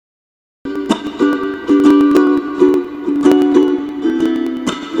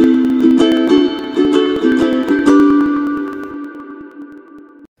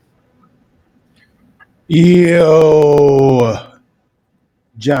Yo,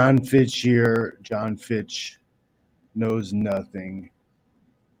 John Fitch here. John Fitch knows nothing,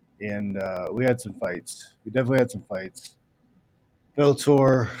 and we had some fights. We definitely had some fights.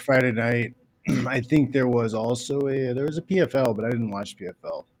 Bellator Friday night. I think there was also a PFL, but I didn't watch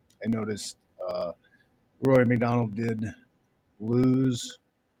PFL. I noticed Roy McDonald did lose.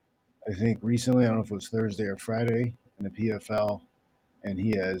 I think recently. I don't know if it was Thursday or Friday in the PFL, and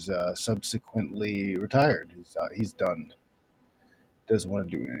he has subsequently retired. He's done. Doesn't want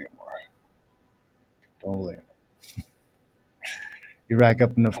to do it anymore. Don't blame him. You rack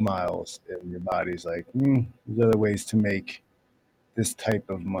up enough miles, and your body's like, there's other ways to make this type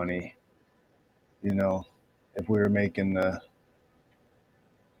of money. You know, if we were making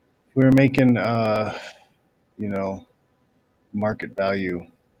you know, market value,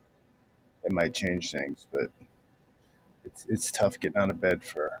 it might change things. But it's tough getting out of bed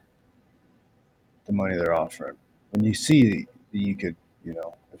for the money they're offering. When you see that you could,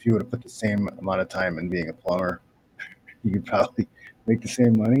 if you would have put the same amount of time in being a plumber, you could probably make the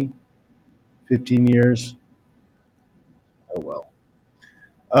same money. 15 years. Oh well.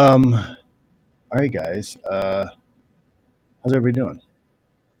 All right, guys. How's everybody doing?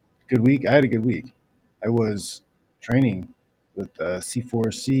 Good week. I had a good week. I was training with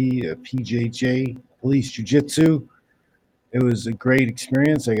C4C, PJJ, Police Jiu Jitsu. It was a great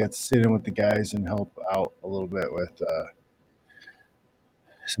experience. I got to sit in with the guys and help out a little bit with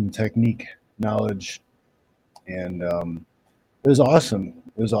some technique knowledge, and it was awesome.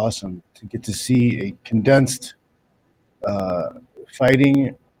 It was awesome to get to see a condensed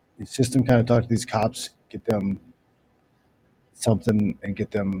fighting system. Kind of talk to these cops, get them something, and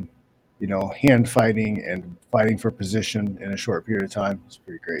get them, hand fighting and fighting for position in a short period of time. It's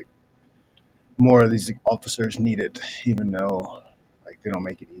pretty great. More of these officers need it, even though they don't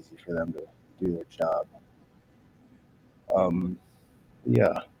make it easy for them to do their job.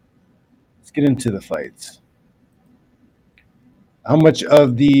 Yeah, let's get into the fights. How much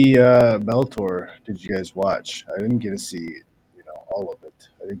of the Bellator did you guys watch? I didn't get to see, all of it.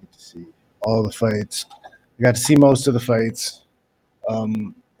 I didn't get to see all the fights. I got to see most of the fights,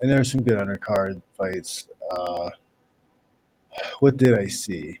 and there were some good undercard fights. What did I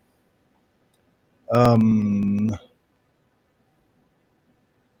see? I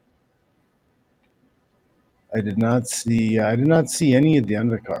did not see any of the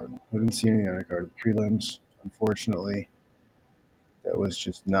undercard. I didn't see any undercard prelims, unfortunately. That was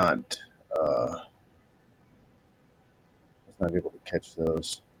just not. I was not able to catch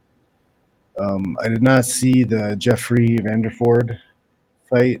those. I did not see the Jeffrey Vanderford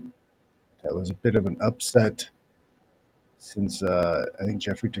fight. That was a bit of an upset, since I think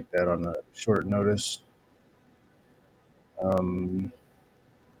Jeffrey took that on a short notice.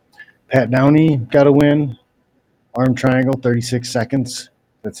 Pat Downey got a win. Arm triangle, 36 seconds.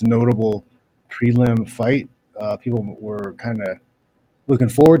 That's a notable prelim fight. People were kind of looking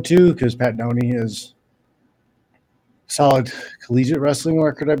forward to, because Pat Downey has solid collegiate wrestling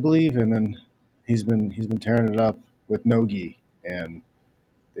record, I believe, and then he's been tearing it up with Nogi, and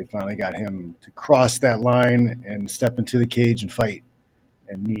they finally got him to cross that line and step into the cage and fight.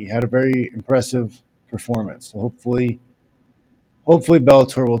 And he had a very impressive performance. So hopefully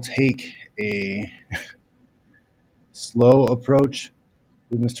Bellator will take a slow approach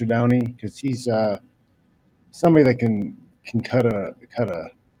with Mr. Downey, because he's somebody that can cut a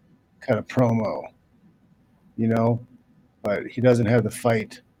promo, but he doesn't have the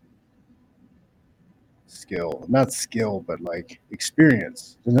fight skill. Not skill, but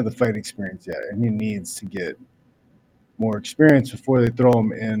experience. Doesn't have the fight experience yet, and he needs to get more experience before they throw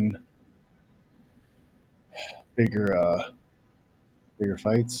him in bigger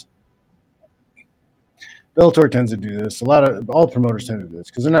fights. Bellator tends to do this. All promoters tend to do this,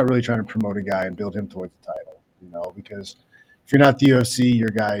 because they're not really trying to promote a guy and build him towards the title. Because if you're not the UFC, your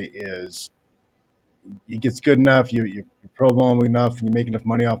guy he gets good enough, you promo him enough, and you make enough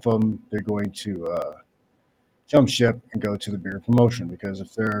money off him, they're going to jump ship and go to the bigger promotion, because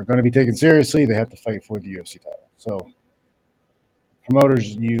if they're going to be taken seriously, they have to fight for the UFC title. So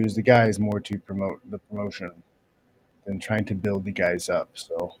promoters use the guys more to promote the promotion than trying to build the guys up.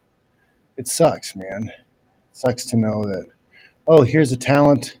 So it sucks, man. It sucks to know that, here's a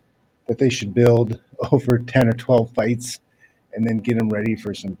talent that they should build over 10 or 12 fights, and then get them ready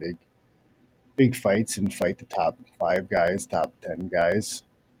for some big fights and fight the top 5 guys, top 10 guys,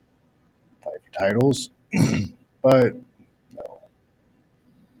 fight for titles. But no,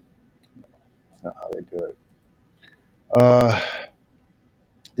 that's not how they do it.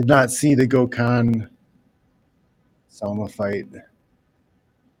 Did not see the Gokhan Salma fight.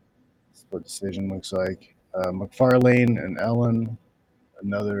 split decision looks like. McFarlane and Ellen,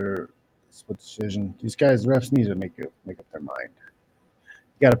 another split decision. These guys, the refs need to make up their mind.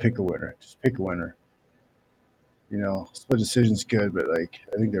 You got to pick a winner. Just pick a winner. You know, split decision's good, but like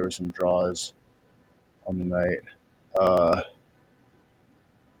I think there were some draws on the night. Or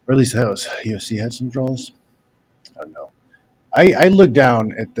at least that was UFC had some draws. I don't know. I looked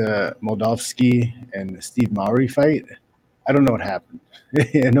down at the Moldavsky and Steve Mowry fight. I don't know what happened.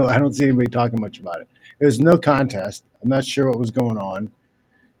 I don't see anybody talking much about it. It was no contest. I'm not sure what was going on.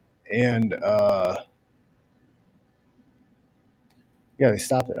 And yeah, they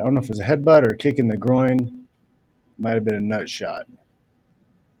stopped it. I don't know if it was a headbutt or a kick in the groin. Might have been a nut shot.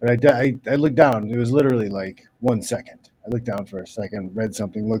 But I looked down. It was literally like 1 second. I looked down for a second, read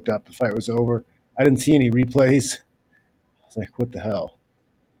something, looked up. The fight was over. I didn't see any replays. I was like, what the hell?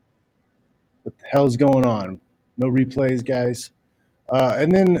 What the hell's going on? No replays, guys.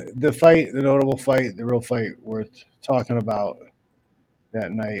 And then the fight, the notable fight, the real fight worth talking about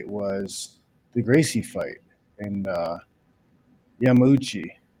that night was the Gracie fight and Yamauchi.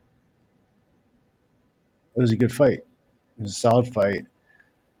 It was a good fight. It was a solid fight.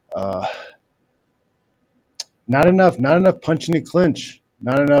 Not enough punch in the clinch.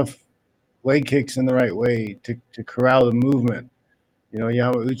 Not enough leg kicks in the right way to corral the movement. You know,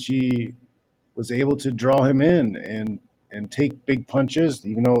 Yamauchi was able to draw him in and take big punches,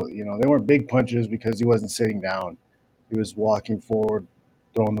 even though, you know, they weren't big punches because he wasn't sitting down. He was walking forward,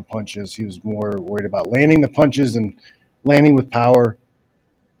 throwing the punches. He was more worried about landing the punches and landing with power.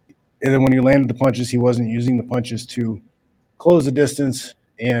 And then when he landed the punches, he wasn't using the punches to close the distance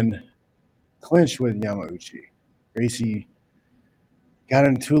and clinch with Yamauchi. Gracie got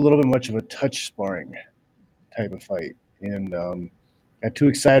into a little bit much of a touch sparring type of fight and got too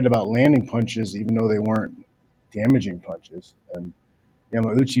excited about landing punches, even though they weren't damaging punches. And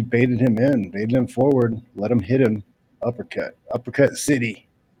Yamauchi baited him forward, let him hit him. Uppercut City.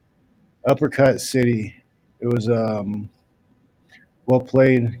 It was well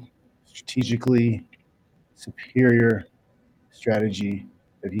played, strategically superior strategy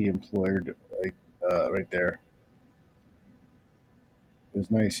that he employed right there. It was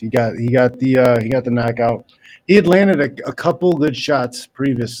nice. He got the knockout. He had landed a couple good shots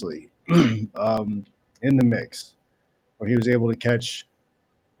previously in the mix, where he was able to catch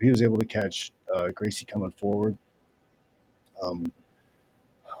Gracie coming forward.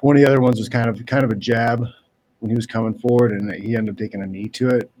 One of the other ones was kind of a jab when he was coming forward, and he ended up taking a knee to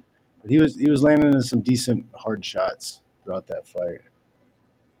it. But he was landing in some decent hard shots throughout that fight.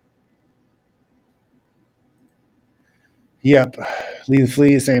 Yep. Lee the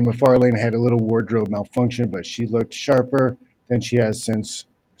Flea is saying McFarlane had a little wardrobe malfunction, but she looked sharper than she has since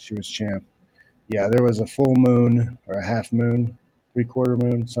she was champ. Yeah, there was a full moon or a half moon, 3/4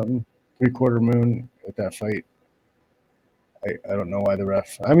 moon, something, 3/4 moon at that fight. I don't know why the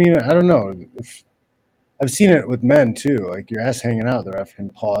ref. I mean, I don't know. If I've seen it with men too. Like your ass hanging out, the ref can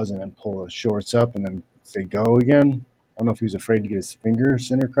pause and then pull the shorts up and then say go again. I don't know if he was afraid to get his finger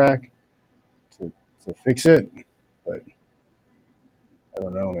center crack to fix it, but I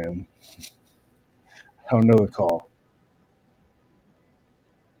don't know, man. I don't know the call.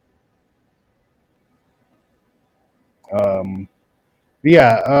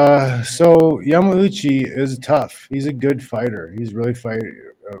 So Yamauchi is tough. He's a good fighter. He's really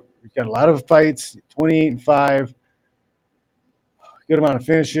fighter. He's got a lot of fights, 28-5. Good amount of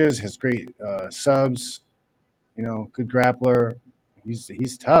finishes. Has great subs. You know, good grappler.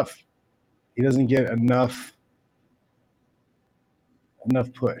 He's tough. He doesn't get enough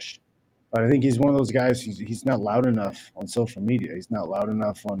push. But I think he's one of those guys. He's not loud enough on social media. He's not loud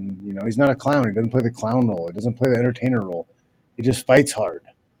enough on, you know, he's not a clown. He doesn't play the clown role. He doesn't play the entertainer role. He just fights hard.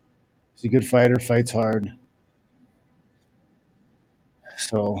 He's a good fighter, fights hard.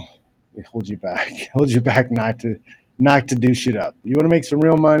 So it holds you back. It holds you back not to do shit up. You want to make some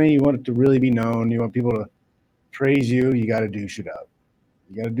real money. You want it to really be known. You want people to praise you. You got to do shit up.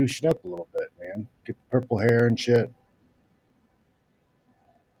 You got to do shit up a little bit, man. Get the purple hair and shit.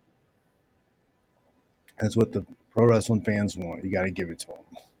 That's what the pro wrestling fans want. You got to give it to them.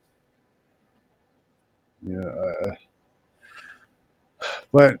 Yeah,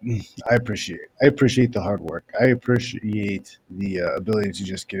 but I appreciate the hard work. I appreciate the ability to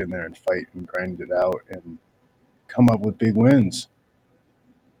just get in there and fight and grind it out and come up with big wins.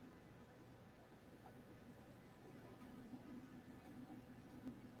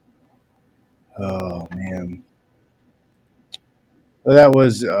 Oh man, that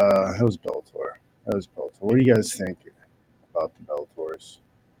was Bellator. That was Bellator. What do you guys think about the Bellators?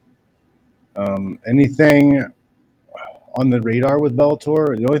 Anything on the radar with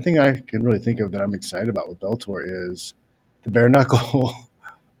Bellator. The only thing I can really think of that I'm excited about with Bellator is the bare knuckle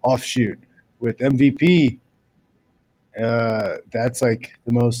offshoot with MVP. That's like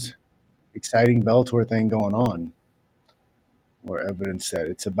the most exciting Bellator thing going on. More evidence that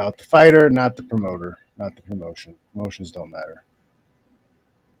it's about the fighter, not the promoter, not the promotion. Promotions don't matter.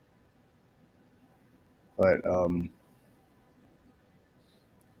 But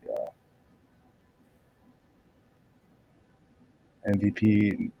yeah,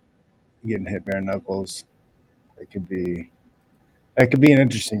 MVP getting hit bare knuckles. It could be an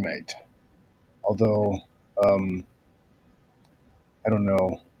interesting night. Although I don't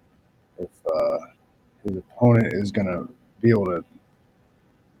know if his opponent is gonna be able to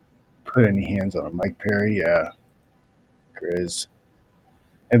put any hands on him. Mike Perry, yeah, Grizz.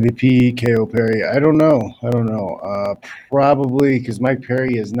 MVP, KO Perry. I don't know. Probably because Mike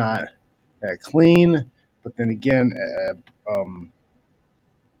Perry is not that clean. But then again,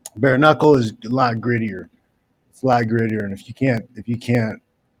 bare knuckle is a lot grittier. It's a lot grittier, and if you can't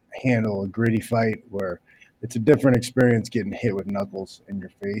handle a gritty fight where it's a different experience getting hit with knuckles in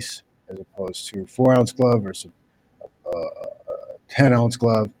your face as opposed to a 4-ounce glove versus a 10-ounce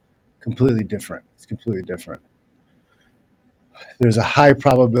glove, completely different. It's completely different. There's a high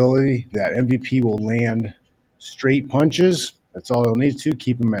probability that MVP will land straight punches. That's all he'll need to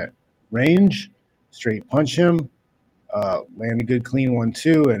keep him at range. Straight punch him, land a good clean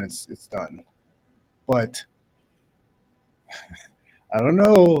 1-2, and it's done. But I don't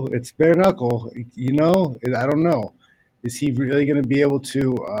know. It's bare knuckle. I don't know. Is he really going to be able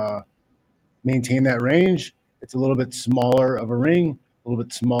to maintain that range? It's a little bit smaller of a ring, a little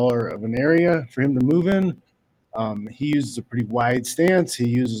bit smaller of an area for him to move in. He uses a pretty wide stance. He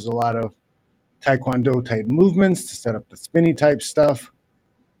uses a lot of Taekwondo type movements to set up the spinny type stuff.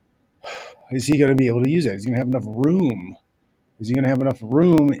 Is he going to be able to use that? Is he going to have enough room? Is he going to have enough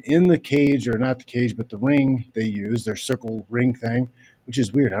room in the cage, or not the cage, but the ring they use, their circle ring thing, which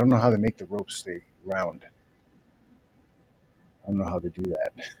is weird. I don't know how they make the ropes stay round. I don't know how they do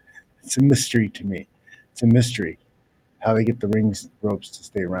that. It's a mystery to me. It's a mystery how they get the ropes to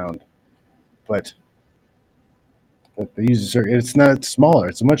stay round. But they use a circle. It's not smaller.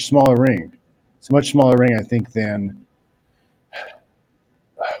 It's a much smaller ring. It's a much smaller ring, I think, than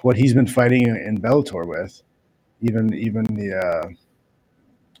what he's been fighting in Bellator with. Even the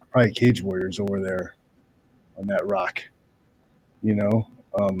probably Cage Warriors over there on that rock.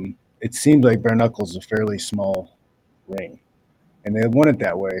 It seemed like bare knuckles is a fairly small ring, and they want it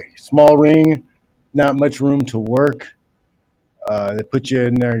that way. Small ring, not much room to work. They put you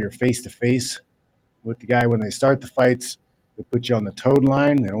in there, you're face to face with the guy when they start the fights. They put you on the toad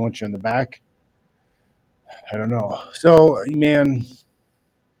line. They don't want you in the back. I don't know. So, man,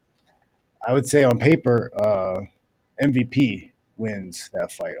 I would say on paper, MVP wins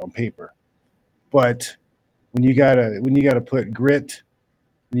that fight on paper. But when you gotta put grit,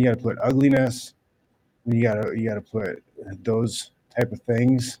 when you gotta put ugliness, when you gotta put those type of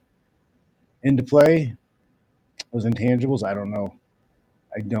things into play, those intangibles, I don't know.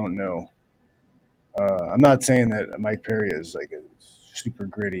 I don't know. I'm not saying that Mike Perry is like a super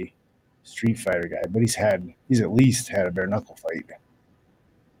gritty street fighter guy, but he's at least had a bare knuckle fight.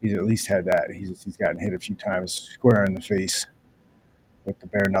 He's at least had that. He's gotten hit a few times square in the face with the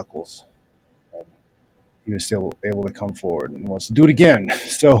bare knuckles. And he was still able to come forward and wants to do it again.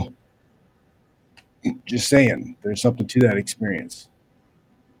 So just saying, there's something to that experience.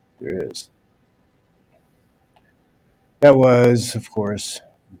 There is. That was, of course,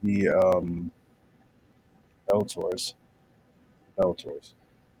 the Bellators.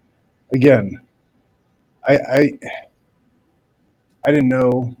 Again, I didn't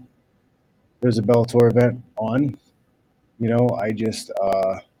know there's a Bellator event on. I just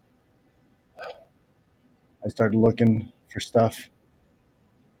I started looking for stuff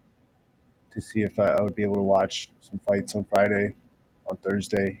to see if I would be able to watch some fights on Friday, on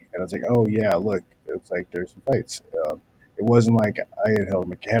Thursday, and I was like, oh yeah, look, it looks like there's some fights. It wasn't like I had it on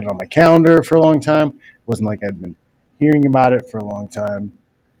my calendar for a long time. It wasn't like I'd been hearing about it for a long time.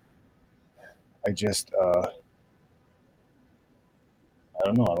 I just I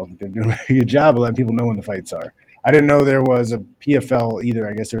don't know. I don't think they're doing a very good job of letting people know when the fights are. I didn't know there was a PFL either.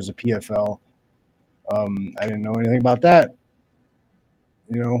 I guess there's a PFL. I didn't know anything about that,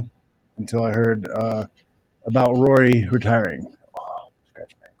 until I heard about Rory retiring. Oh,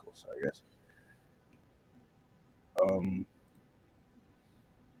 scratch my ankles, I guess.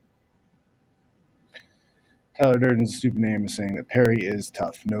 Tyler Durden's stupid name is saying that Perry is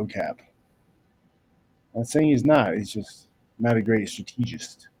tough, no cap. I'm not saying he's not. He's just not a great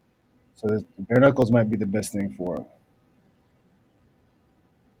strategist. So the bare knuckles might be the best thing for him.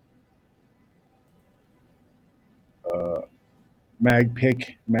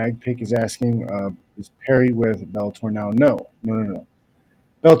 Magpick is asking, is Perry with Bellator now? No.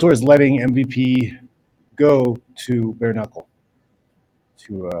 Bellator is letting MVP go to bare knuckle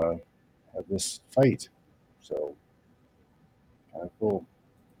to have this fight. So kind of cool.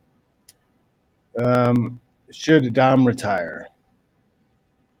 Should Dom retire?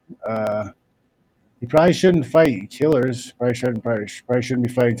 He probably shouldn't fight killers. Probably shouldn't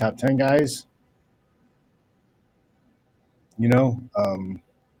be fighting top 10 guys. You know,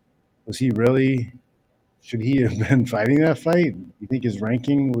 was he really? Should he have been fighting that fight? You think his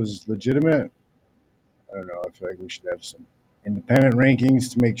ranking was legitimate? I don't know. I feel like we should have some independent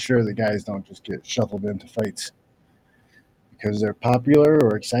rankings to make sure the guys don't just get shuffled into fights because they're popular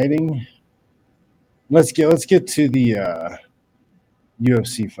or exciting. Let's get to the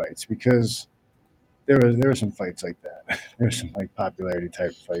UFC fights because there were some fights like that. There's some like popularity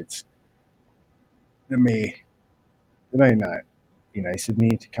type fights that might not be nice of me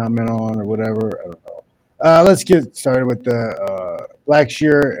to comment on or whatever. I don't know. Let's get started with the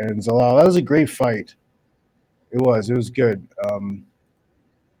Blackshear and Zalal. That was a great fight. It was good.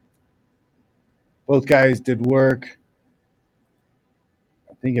 Both guys did work.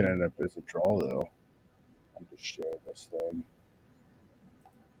 I think it ended up as a draw though. I'm just sharing this thing.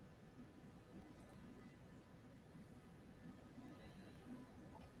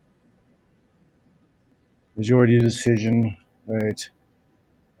 Majority decision, right?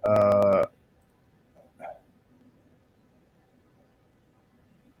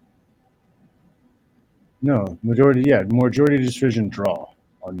 No, majority decision draw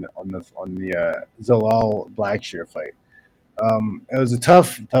on the Zalal Blackshear fight. It was a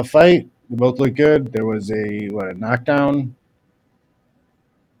tough fight. They both looked good. There was a knockdown,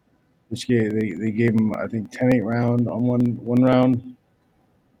 which they gave him I think 10-8 round on one round.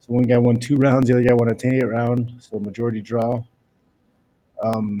 So one guy won 2 rounds, the other guy won a 10-8 round. So majority draw.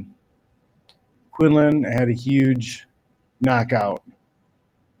 Quinlan had a huge knockout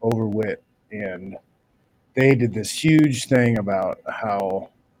over Witt, and they did this huge thing about how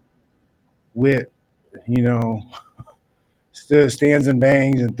Witt, you know, stands and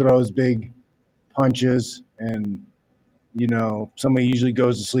bangs and throws big punches, and you know, somebody usually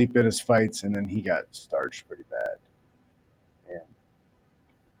goes to sleep in his fights, and then he got starched pretty bad. And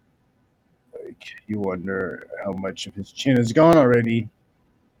like, you wonder how much of his chin is gone already.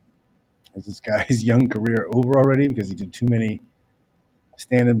 Is this guy's young career over already because he did too many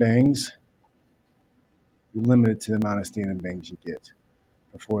stand and bangs? You're limited to the amount of stand and bangs you get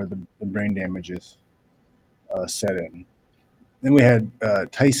before the brain damages set in. Then we had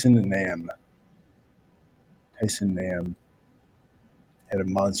Tyson Nam. Tyson Nam had a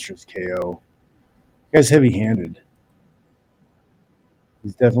monstrous KO. The guy's heavy-handed.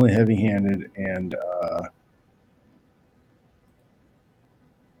 He's definitely heavy-handed and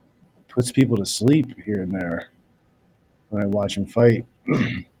puts people to sleep here and there when I watch him fight.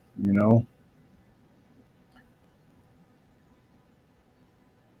 You know,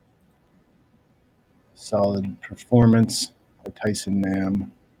 solid performance by Tyson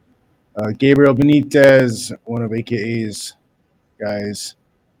Nam. Gabriel Benitez, one of AKA's guys,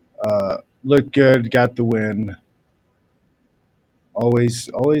 looked good, got the win.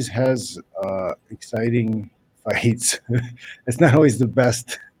 Always has exciting fights. It's not always the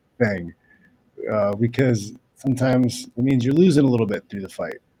best thing because sometimes it means you're losing a little bit through the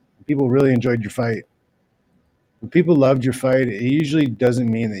fight. People really enjoyed your fight. When people loved your fight, it usually doesn't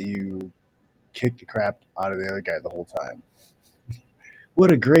mean that you kicked the crap out of the other guy the whole time.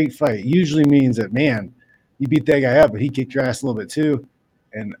 What a great fight. Usually means that, man, you beat that guy up, but he kicked your ass a little bit too.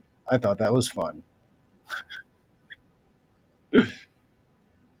 And I thought that was fun.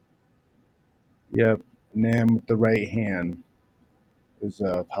 Yep. Nam with the right hand is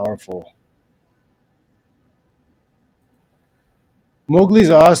powerful. Mowgli's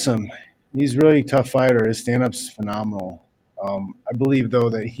awesome. He's really a tough fighter. His stand-up's phenomenal. I believe, though,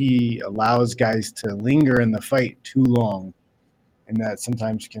 that he allows guys to linger in the fight too long, and that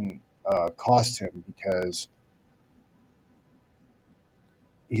sometimes can cost him because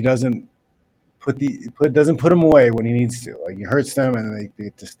he doesn't doesn't put them away when he needs to. Like he hurts them, and then they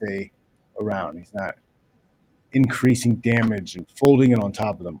get to stay around. He's not increasing damage and folding it on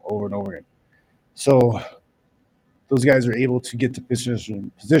top of them over and over again. So those guys are able to get to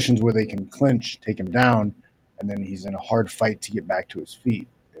positions where they can clinch, take him down, and then he's in a hard fight to get back to his feet.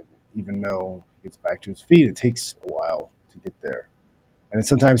 And even though he gets back to his feet, it takes a while to get there. And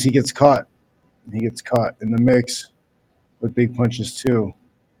sometimes he gets caught. He gets caught in the mix with big punches too.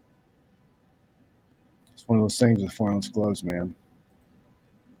 It's one of those things with 4-ounce gloves, man.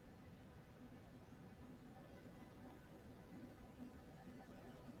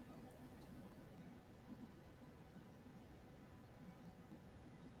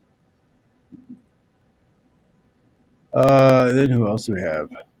 Then who else do we have?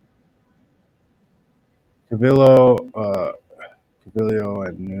 Cavillo, Cavillo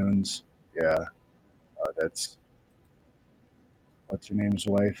and Nunes. Yeah, that's what's her name's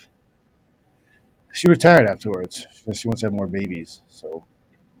wife. She retired afterwards. She wants to have more babies. So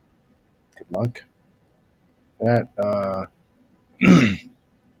good luck. That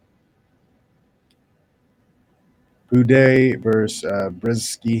Boudet versus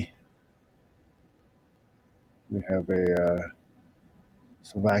Brzeski. We have a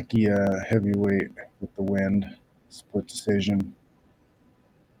Slovakia heavyweight with the wind split decision.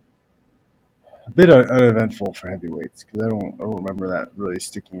 A bit uneventful for heavyweights because I don't remember that really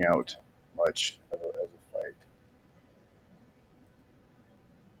sticking out much as a fight.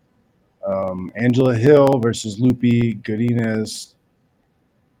 Angela Hill versus Lupi Godinez.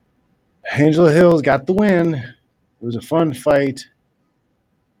 Angela Hill's got the win. It was a fun fight.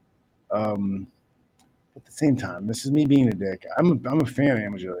 At the same time, this is me being a dick. I'm a fan of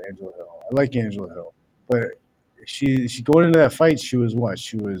Angela Hill. I like Angela Hill, but she going into that fight. She was what?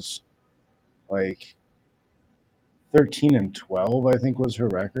 She was like 13-12, I think was her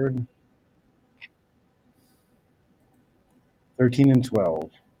record. 13-12.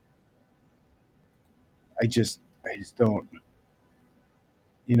 I just don't.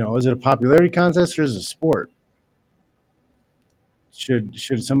 Is it a popularity contest or is it a sport?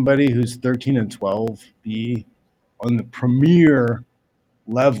 Should somebody who's 13-12 be on the premier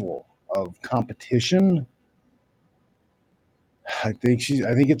level of competition? I think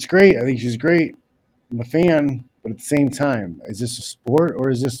it's great. I think she's great. I'm a fan, but at the same time, is this a sport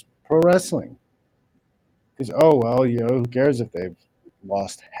or is this pro wrestling? Because who cares if they've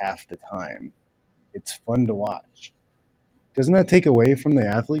lost half the time? It's fun to watch. Doesn't that take away from the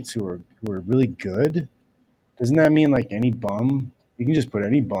athletes who are really good? Doesn't that mean like any bum? You can just put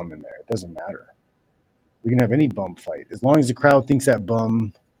any bum in there. It doesn't matter. We can have any bum fight. As long as the crowd thinks that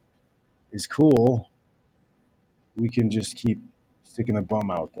bum is cool, we can just keep sticking the bum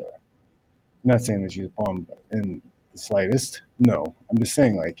out there. I'm not saying that she's a bum in the slightest. No. I'm just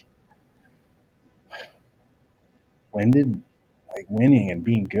saying, like, when did like winning and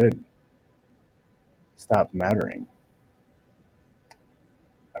being good stop mattering?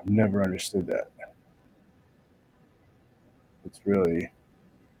 I've never understood that. It's really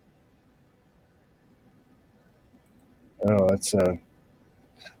that's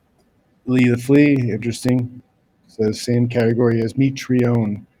Lee the Flea, interesting. So same category as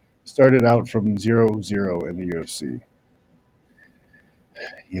Mitrione. Started out from 0-0 in the UFC.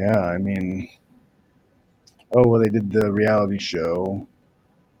 Yeah, I mean, they did the reality show.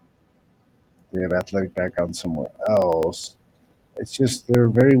 They have athletic background somewhere else. It's just they're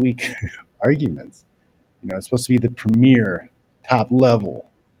very weak arguments. It's supposed to be the premier, top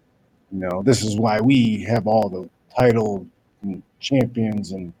level. This is why we have all the title and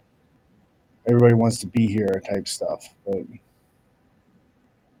champions and everybody wants to be here type stuff. But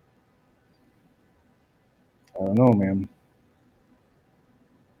I don't know, man.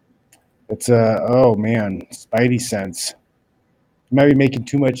 It's Spidey sense. You might be making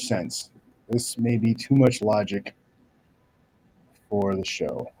too much sense. This may be too much logic for the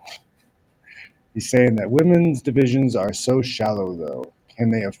show. He's saying that women's divisions are so shallow, though. Can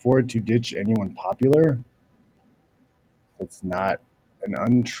they afford to ditch anyone popular? It's not an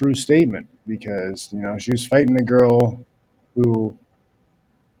untrue statement because, she was fighting a girl who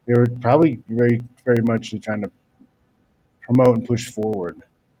they were probably very, very much trying to promote and push forward.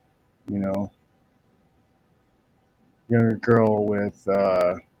 Younger girl with,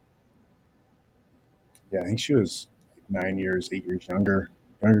 I think she was 8 years younger.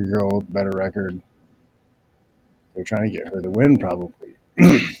 Younger girl with better record. They're trying to get her to win, probably.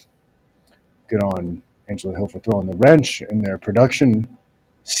 Good on Angela Hill for throwing the wrench in their production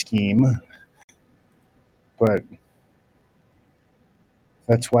scheme. But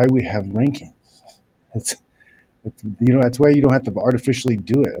that's why we have rankings. That's why you don't have to artificially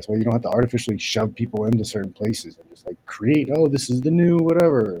do it. That's why you don't have to artificially shove people into certain places and just like create, this is the new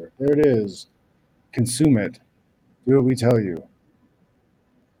whatever. There it is. Consume it. Do what we tell you.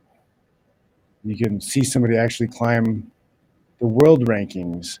 You can see somebody actually climb the world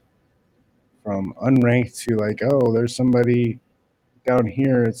rankings from unranked to like, there's somebody down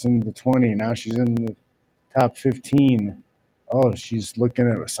here. It's in the 20. Now she's in the top 15. Oh, she's looking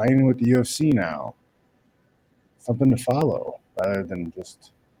at signing with the UFC now. Something to follow rather than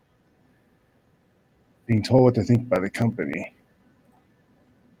just being told what to think by the company.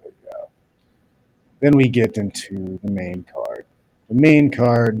 But, then we get into the main card. The main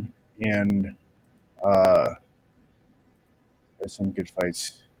card, and there's some good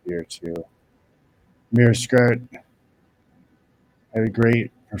fights here too. Mir Skret Had a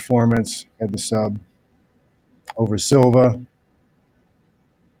great performance. Had the sub over Silva.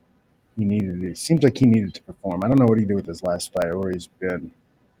 It seems like he needed to perform. I don't know what he did with his last fight or where he's been.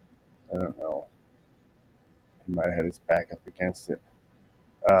 I don't know. He might have had his back up against it.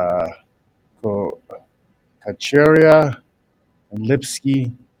 Kacheria and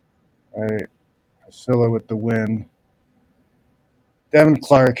Lipsky. All right. Priscilla with the win. Devin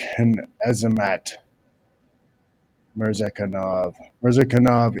Clark and Azamat Mirzakhanov.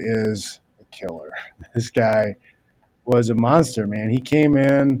 Mirzakhanov is a killer. This guy was a monster, man. He came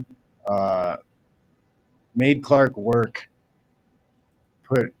in, made Clark work,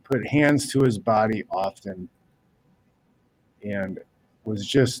 put hands to his body often, and was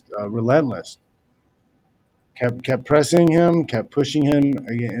just relentless. Kept pressing him, kept pushing him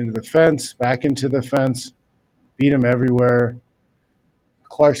into the fence, back into the fence, beat him everywhere.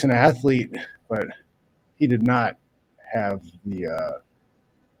 Clark's an athlete, but he did not have the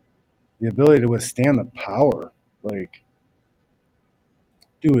ability to withstand the power. Like,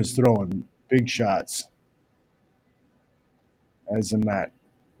 dude was throwing big shots. Azamat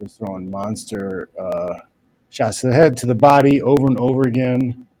was throwing monster shots to the head, to the body, over and over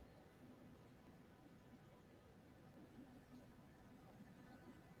again.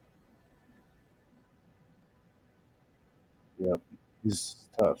 Yep, he's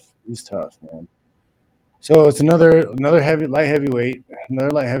tough. He's tough, man. So it's another light heavyweight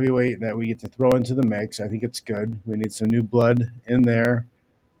that we get to throw into the mix. I think it's good. We need some new blood in there,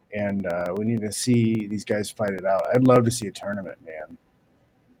 and we need to see these guys fight it out. I'd love to see a tournament, man.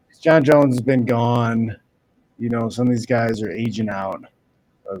 John Jones has been gone. You know, some of these guys are aging out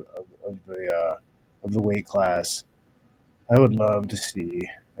of the weight class. I would love to see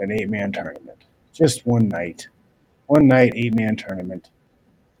an 8-man tournament, just one night, 8-man tournament.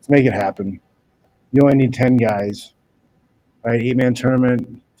 Let's make it happen. You only need 10 guys, right? 8-man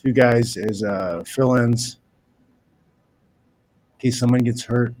tournament, 2 guys as fill-ins in case someone gets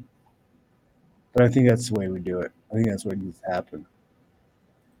hurt. But I think that's the way we do it. I think that's what needs to happen.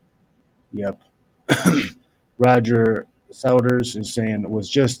 Yep. Roger Souders is saying was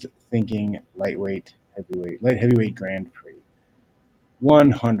just thinking light heavyweight Grand Prix.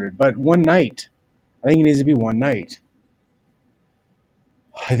 100, but one night. I think it needs to be one night.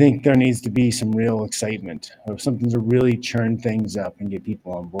 I think there needs to be some real excitement or something to really churn things up and get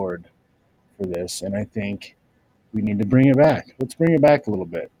people on board for this. And I think we need to bring it back. Let's bring it back a little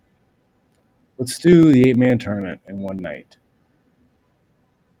bit. Let's do the 8-man tournament in one night.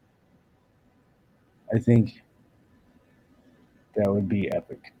 I think that would be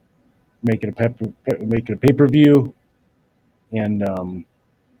epic. Make it a pay-per-view, and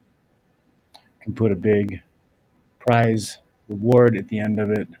can put a big prize reward at the end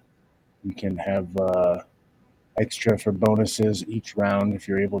of it. You can have extra for bonuses each round if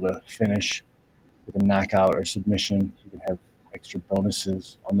you're able to finish with a knockout or submission. You can have extra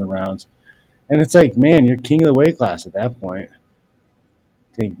bonuses on the rounds, and it's like, man, you're king of the weight class at that point.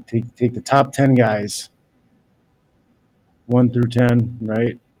 Take the top 10 guys, 1 through 10,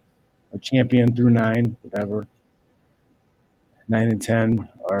 right? A champion through 9, whatever. 9 and 10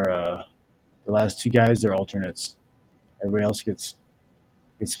 are the last 2 guys. They're alternates. Everybody else gets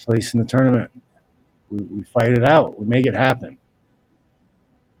placed in the tournament. We fight it out. We make it happen.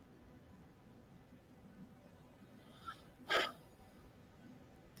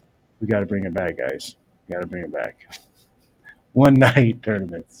 We got to bring it back, guys. We got to bring it back. One night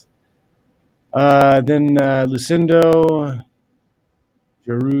tournaments. Then Lucindo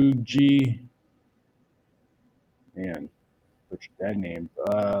Jarugi. Man, butchered that name.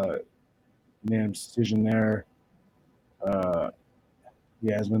 Unanimous decision there.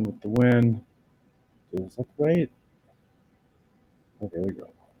 Yasmin with the win. Is that right? Oh, there we go.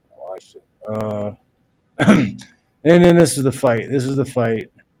 I watched it. And then this is the fight.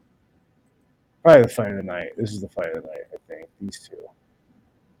 Probably the fight of the night. This is the fight of the night, I think. These two.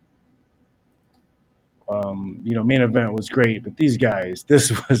 Main event was great, but these guys,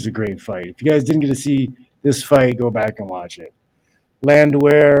 this was a great fight. If you guys didn't get to see this fight, go back and watch it.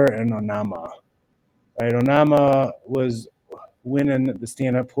 Landwehr and Onama. Right, Onama was winning the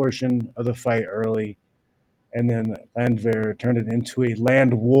stand-up portion of the fight early, and then Landwehr turned it into a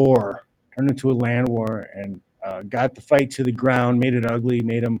land war. And got the fight to the ground, made it ugly,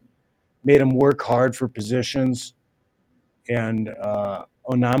 made him work hard for positions, and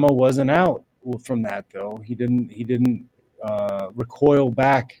Onama wasn't out from that, though. He didn't recoil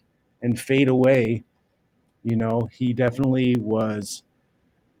back and fade away. You know, he definitely was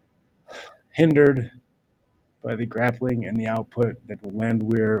hindered by the grappling and the output that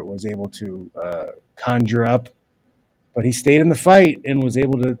Landwehr was able to conjure up. but he stayed in the fight and was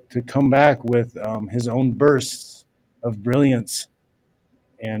able to come back with his own bursts of brilliance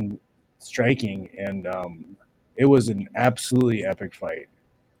and striking, and it was an absolutely epic fight.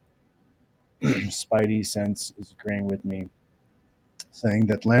 Spidey Sense is agreeing with me, saying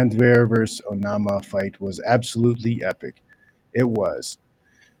that Landwehr versus Onama fight was absolutely epic. It was.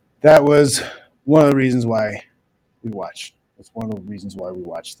 That was one of the reasons why we watched. That's one of the reasons why we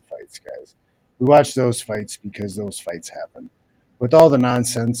watch the fights, guys. We watch those fights because those fights happen. With all the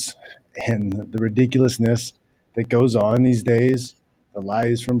nonsense and the ridiculousness that goes on these days, the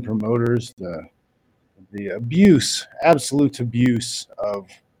lies from promoters, the abuse, absolute abuse of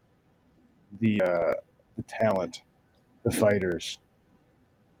the talent, the fighters.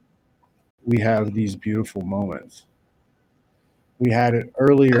 We have these beautiful moments. We had it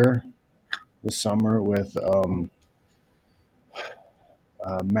earlier this summer with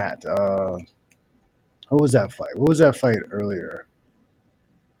Matt. What was that fight? What was that fight earlier?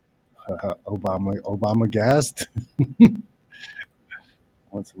 Obama gassed.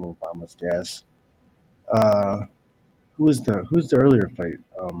 Want some Obama's gas? Who's the earlier fight?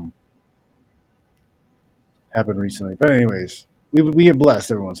 Happened recently. But anyways, we get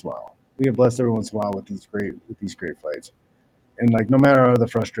blessed every once in a while. We get blessed every once in a while with these great fights. And like no matter the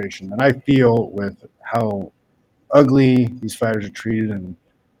frustration, and I feel with how ugly these fighters are treated and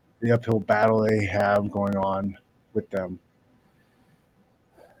the uphill battle they have going on with them,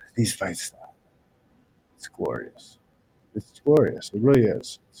 these fights, it's glorious. It's glorious. It really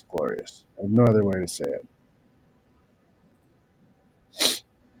is. It's glorious. I have no other way to say it.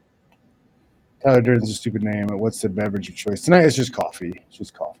 Tyler Durden's a stupid name. What's the beverage of choice? Tonight it's just coffee. It's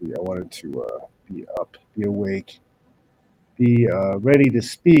just coffee. I wanted to be up, be awake, be ready to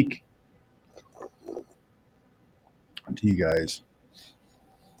speak to you guys.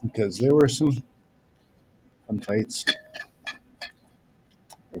 Because there were some fun fights.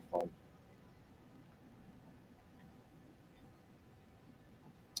 Fun.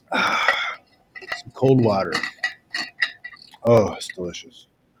 Some cold water. Oh, it's delicious.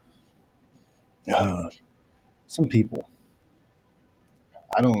 Some people,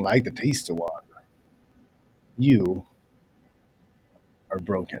 I don't like the taste of water. You are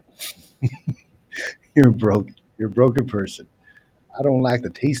broken. You're broken. You're a broken person. I don't like the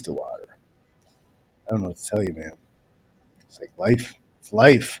taste of water. I don't know what to tell you, man. It's like life. It's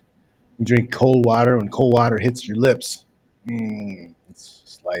life. You drink cold water when cold water hits your lips.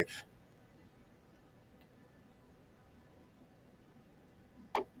 It's life.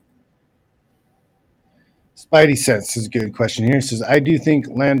 Spidey Sense is a good question here. It says, I do think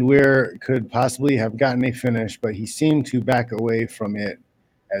Landwehr could possibly have gotten a finish, but he seemed to back away from it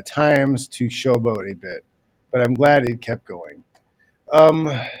at times to showboat a bit. But I'm glad it kept going.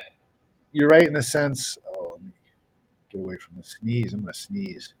 You're right in the sense. Oh, let me get away from the sneeze. I'm going to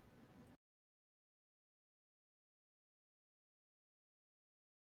sneeze.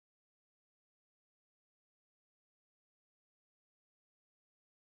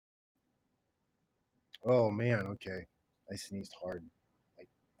 Oh, man. Okay. I sneezed hard, like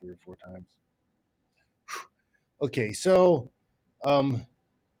 3 or 4 times. Okay. So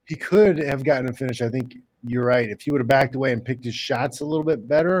he could have gotten a finish. I think you're right. If he would have backed away and picked his shots a little bit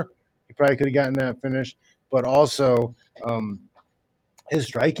better, he probably could have gotten that finish. But also, his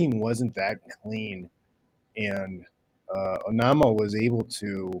striking wasn't that clean, and Onama was able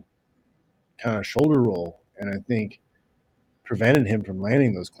to kind of shoulder roll, and I think prevented him from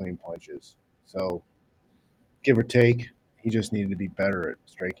landing those clean punches. So, give or take, he just needed to be better at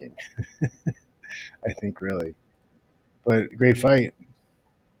striking. I think really, but great fight.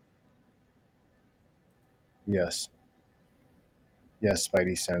 Yes. Yes,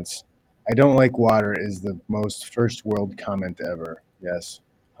 Spidey Sense. I don't like water is the most first world comment ever. Yes,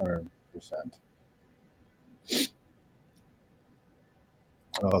 100%.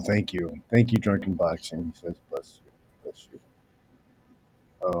 Oh, thank you. Thank you, Drunken Boxing. He says, bless you. Bless you.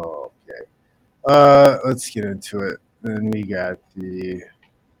 Okay. Let's get into it. Then we got the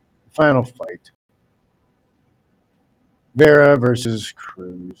final fight. Vera versus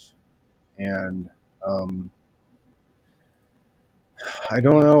Cruz. And I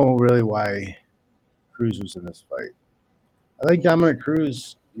don't know really why Cruz was in this fight. I like Dominic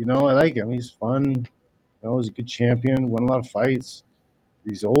Cruz. You know, I like him. He's fun. You know, he's a good champion. Won a lot of fights.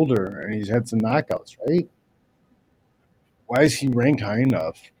 He's older and he's had some knockouts, right? Why is he ranked high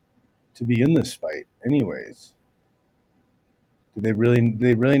enough to be in this fight, anyways? Do they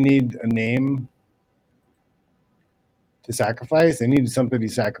really need a name to sacrifice? They needed somebody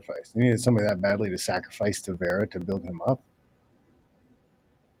to sacrifice. They needed somebody that badly to sacrifice to Vera to build him up.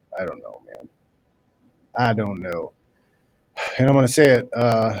 I don't know, man. I don't know. And I'm going to say it.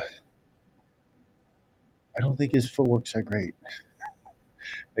 I don't think his footwork's that great.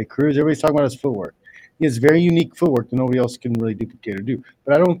 Like Cruz, everybody's talking about his footwork. He has very unique footwork that nobody else can really duplicate or do.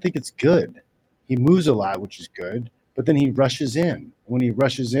 But I don't think it's good. He moves a lot, which is good. But then he rushes in. When he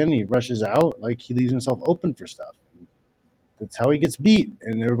rushes in, he rushes out. Like he leaves himself open for stuff. That's how he gets beat.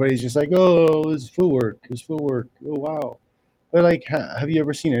 And everybody's just like, oh, his footwork, his footwork. Oh, wow. But like, have you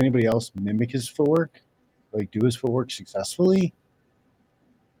ever seen anybody else mimic his footwork? Like do his footwork successfully?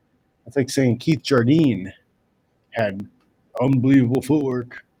 It's like saying Keith Jardine had unbelievable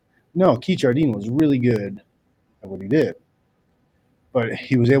footwork. No, Keith Jardine was really good at what he did, but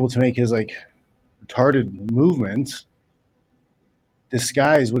he was able to make his like retarded movements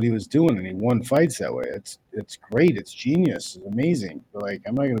disguise what he was doing, and he won fights that way. It's great. It's genius. It's amazing. But like,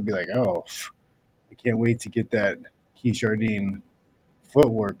 I'm not gonna be like, oh, I can't wait to get that Keith Jardine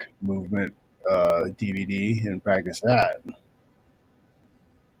footwork movement DVD and practice that.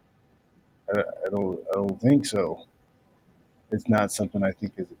 I don't think so. It's not something I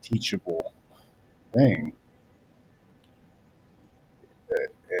think is a teachable thing,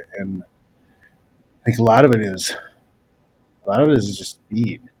 and I think a lot of it is just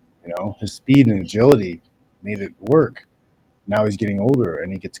speed. You know, his speed and agility made it work. Now he's getting older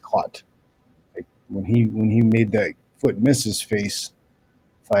and he gets caught. Like when he made that foot miss his face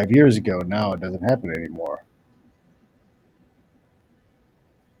 5 years ago, now it doesn't happen anymore.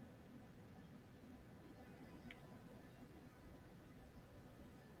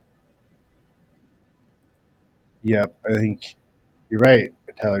 Yep, I think you're right.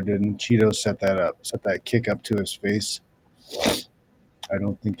 Tyler didn't. Cheeto set that up, set that kick up to his face. I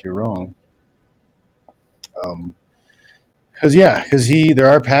don't think you're wrong. Um, because there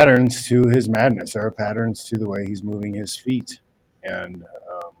are patterns to his madness. There are patterns to the way he's moving his feet, and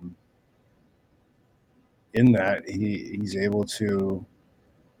in that he's able to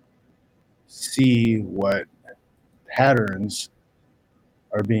see what patterns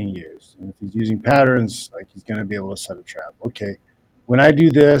are being used. And if he's using patterns, like he's going to be able to set a trap. Okay, when I do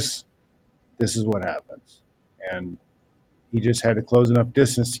this, this is what happens. And he just had to close enough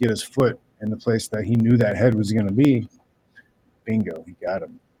distance to get his foot in the place that he knew that head was going to be. Bingo, he got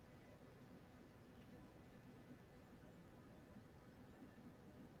him.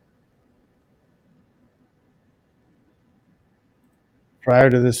 Prior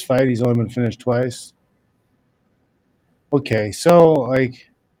to this fight, he's only been finished twice. Okay, so like,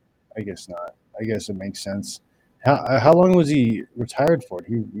 I guess not. I guess it makes sense. How long was he retired for?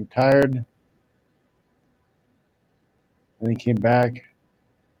 He retired and he came back.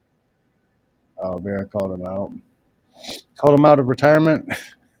 Oh, Vera called him out. Called him out of retirement.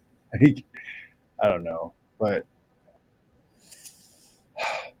 he, I don't know, but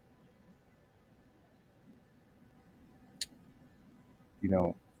you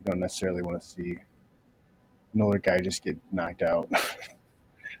don't necessarily want to see an older guy just get knocked out.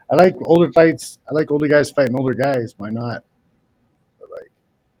 I like older fights. I like older guys fighting older guys. Why not? But like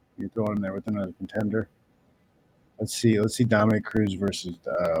you're throwing in there with another contender. Let's see. Let's see Dominic Cruz versus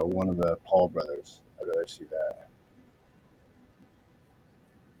one of the Paul brothers. I'd rather see that.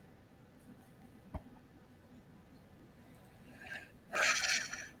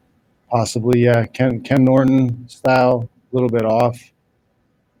 Possibly, yeah. Ken Norton style, a little bit off.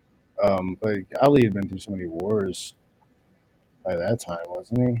 But Ali had been through so many wars by that time,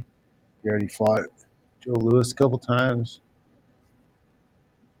 wasn't he? He already fought Joe Louis a couple times.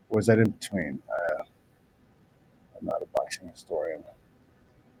 Or was that in between? I'm not a boxing historian.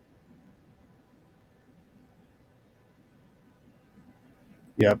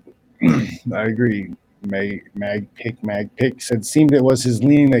 Yep, I agree. Mag pick said seemed it was his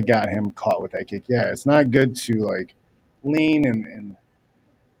leaning that got him caught with that kick. Yeah, it's not good to like lean and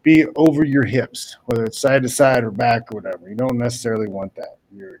be over your hips, whether it's side to side or back or whatever. You don't necessarily want that.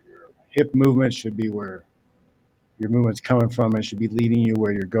 Your hip movement should be where your movement's coming from. It should be leading you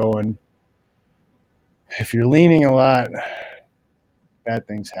where you're going. If you're leaning a lot, bad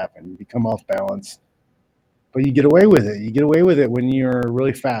things happen. You become off balance, but you get away with it. You get away with it when you're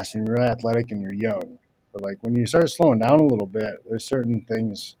really fast and you're really athletic and you're young. But like when you start slowing down a little bit, there's certain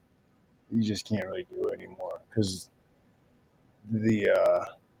things you just can't really do anymore because the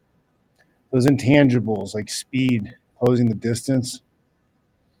those intangibles like speed, closing the distance,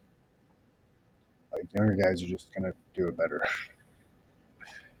 like younger guys are just gonna do it better.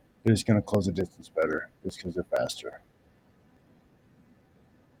 They're just gonna close the distance better just because they're faster.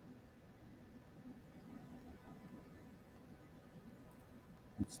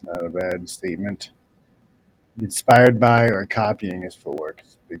 It's not a bad statement. Inspired by or copying his footwork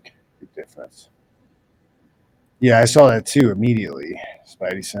is a big difference. Yeah, I saw that too immediately.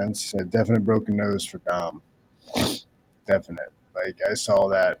 Spidey sense said definite broken nose for Dom. Definite. Like I saw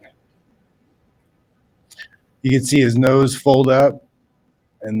that. You could see his nose fold up,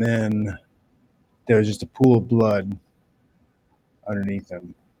 and then there was just a pool of blood underneath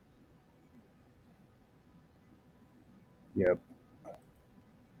him. Yep.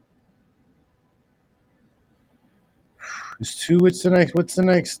 There's two. What's the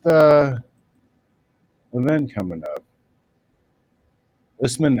next event coming up?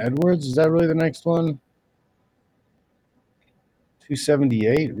 Usman Edwards? Is that really the next one?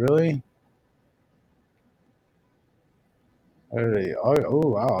 278? Really? Oh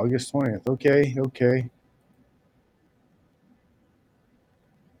wow, August 20th. Okay, okay.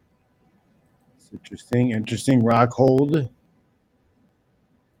 It's interesting. Interesting. Rockhold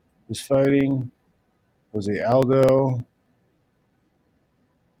is fighting. Jose Aldo.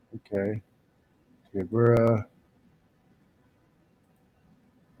 Okay. Guevara.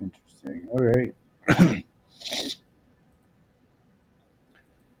 Interesting. All right.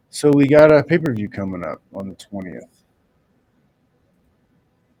 So we got a pay-per-view coming up on the 20th.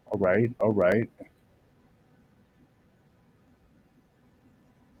 All right. All right.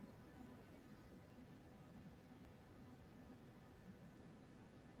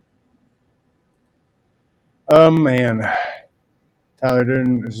 Man. Tyler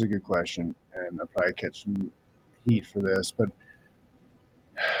Durden, this is a good question, and I'll probably catch some heat for this, but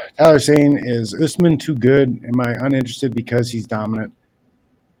Tyler's saying, is Usman too good? Am I uninterested because he's dominant?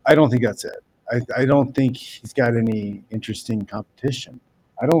 I don't think that's it. I don't think he's got any interesting competition.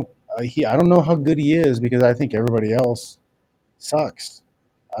 I don't I don't know how good he is because I think everybody else sucks.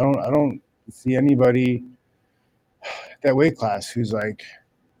 I don't see anybody that weight class who's like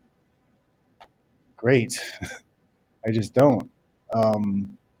great. I just don't.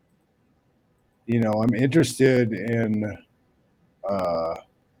 Um, I'm interested in uh,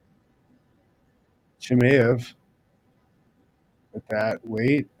 Chimaev at that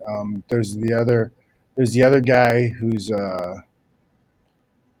weight. There's the other guy who's I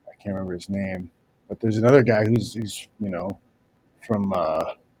can't remember his name, but there's another guy who's from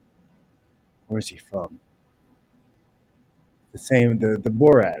where's he from? The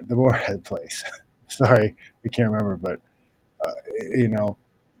Borat place. Sorry, I can't remember, but uh, you know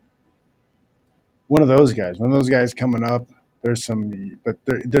one of those guys coming up. There's some, but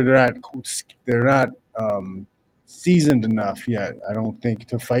they're not seasoned enough yet. I don't think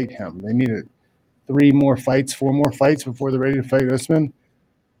to fight him. They need 3 more fights, 4 more fights before they're ready to fight Usman.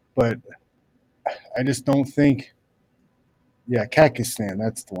 But I just don't think. Yeah, Kakistan,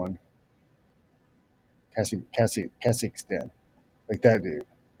 that's the one. Kazakhstan, like that dude.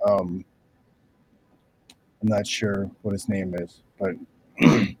 Um, I'm not sure what his name is, but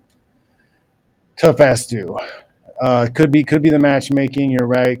tough ass dude. Could be the matchmaking. You're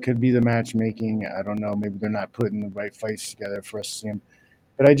right. Could be the matchmaking. I don't know. Maybe they're not putting the right fights together for us to see him.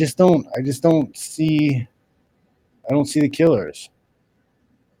 But I just don't. I just don't see. I don't see the killers.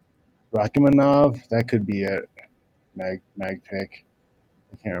 Rakimanov, that could be it. Mag pick.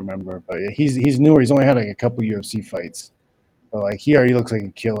 I can't remember, but yeah, he's newer. He's only had like a couple UFC fights, but like he already looks like a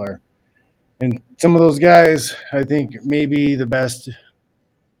killer. And some of those guys, I think maybe the best,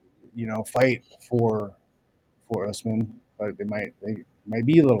 fight for Usman, but they might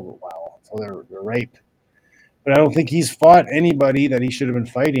be a little while until they're ripe. But I don't think he's fought anybody that he should have been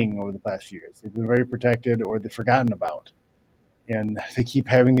fighting over the past few years. They've been very protected or they're forgotten about, and they keep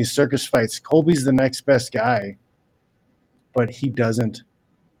having these circus fights. Colby's the next best guy, but he doesn't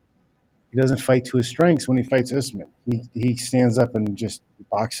fight to his strengths when he fights Usman. He stands up and just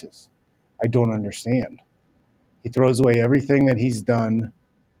boxes. I don't understand. He throws away everything that he's done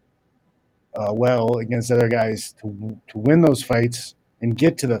well against other guys to win those fights and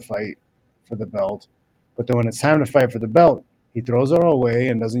get to the fight for the belt. But then when it's time to fight for the belt, he throws it all away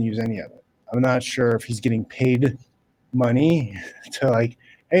and doesn't use any of it. I'm not sure if he's getting paid money to like,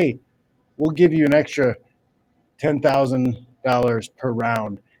 hey, we'll give you an extra $10,000 per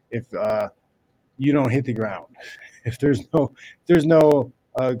round if you don't hit the ground. If there's no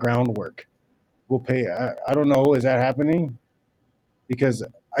groundwork, we'll pay. I don't know. Is that happening? Because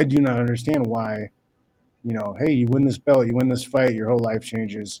I do not understand why. Hey, you win this belt, you win this fight, your whole life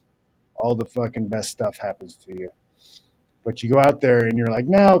changes. All the fucking best stuff happens to you. But you go out there and you're like,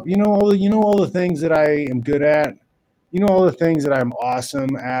 no, you know all the things that I am good at. You know all the things that I'm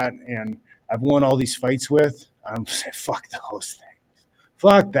awesome at, and I've won all these fights with. I'm saying, fuck those things.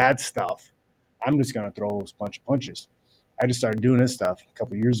 Fuck that stuff. I'm just gonna throw a bunch of punches. I just started doing this stuff a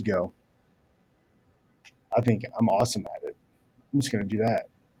couple years ago. I think I'm awesome at it. I'm just gonna do that.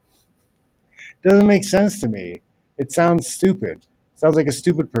 Doesn't make sense to me. It sounds stupid. It sounds like a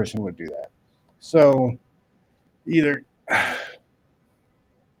stupid person would do that. So either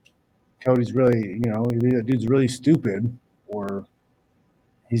Cody's really, either that dude's really stupid or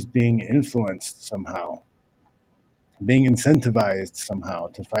he's being influenced somehow, being incentivized somehow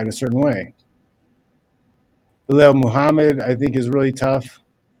to fight a certain way. Bilal Muhammad, I think, is really tough.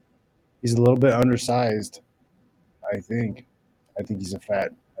 He's a little bit undersized, I think. I think he's a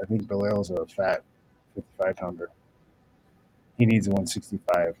fat. I think Bilal's a fat 55 pounder. He needs a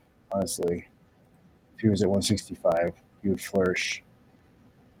 165, honestly. If he was at 165, he would flourish.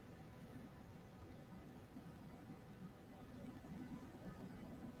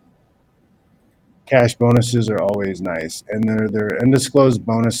 Cash bonuses are always nice, and they're undisclosed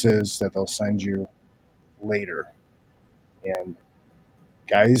bonuses that they'll send you later, and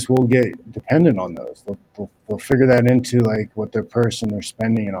guys will get dependent on those. They'll figure that into like what their purse and their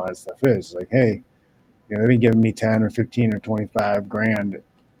spending and all that stuff is. Like, hey, they've been giving me 10 or 15 or 25 grand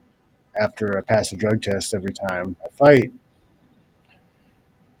after I pass a drug test every time I fight.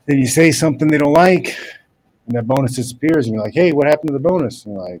 Then you say something they don't like, and that bonus disappears, and you're like, hey, what happened to the bonus?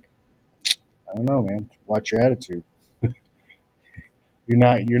 And you're like, I don't know, man. Watch your attitude. You're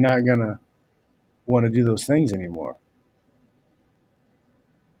not gonna want to do those things anymore.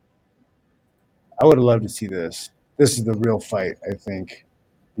 I would have loved to see this. This is the real fight I think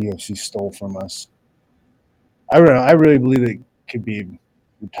the UFC stole from us. I really believe that Khabib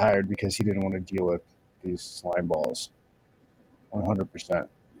retired because he didn't want to deal with these slime balls. 100%.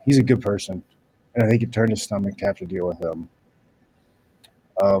 He's a good person, and I think it turned his stomach to have to deal with him.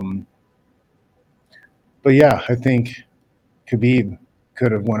 Um, but yeah, I think Khabib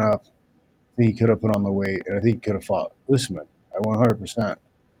could have went up. I think he could have put on the weight, and I think he could have fought Usman. I 100%.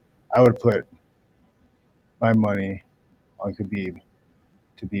 I would put my money on Khabib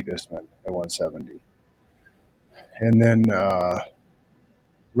to beat Usman at 170. And then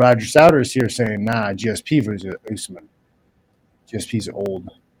Roger Sauter is here saying, nah, GSP versus Usman. GSP's old.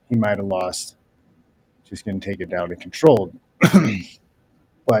 He might have lost. Just going to take it down and controlled.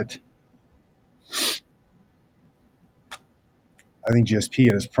 But I think GSP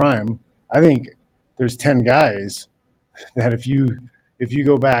at his prime, I think there's 10 guys that if you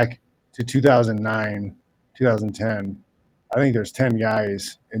go back to 2009, 2010, I think there's 10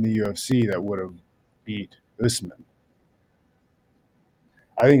 guys in the UFC that would have beat Usman.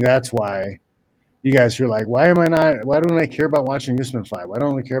 I think that's why you guys are like, why don't I care about watching Usman fight? Why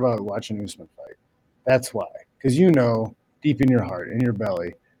don't I care about watching Usman fight? That's why. Because deep in your heart, in your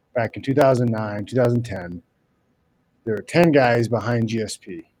belly, back in 2009, 2010, there were 10 guys behind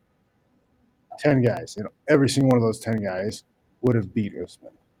GSP. 10 guys. Every single one of those 10 guys would have beat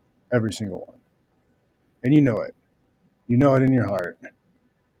Usman. Every single one. And you know it. You know it in your heart.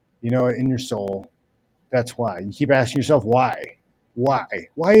 You know it in your soul. That's why. You keep asking yourself, why? Why?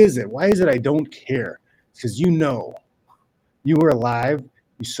 Why is it? Why is it I don't care? It's because you were alive,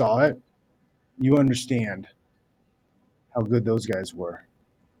 you saw it, you understand how good those guys were.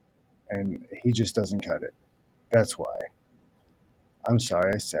 And he just doesn't cut it. That's why. I'm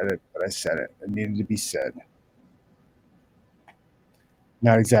sorry I said it, but I said it. It needed to be said.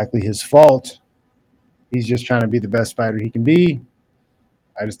 Not exactly his fault. He's just trying to be the best fighter he can be.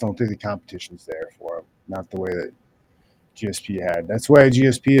 I just don't think the competition's there for him. Not the way that GSP had. That's why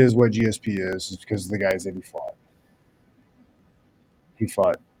GSP is what GSP is because of the guys that he fought. He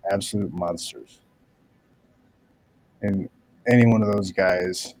fought absolute monsters. And any one of those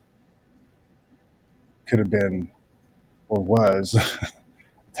guys could have been or was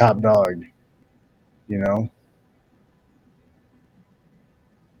top dog, you know?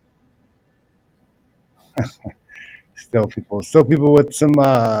 Still people with some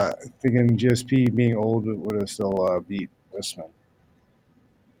thinking GSP being old would have still beat Usman.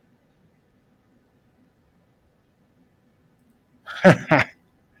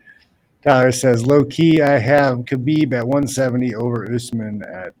 Tyler says, low key, I have Khabib at 170 over Usman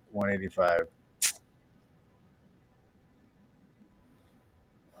at 185.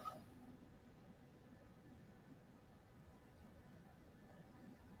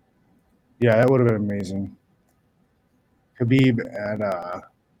 Yeah, that would have been amazing. Khabib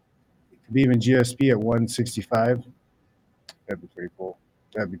and GSP at 165. That'd be pretty cool.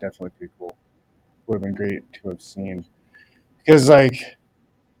 That'd be definitely pretty cool. Would have been great to have seen. Because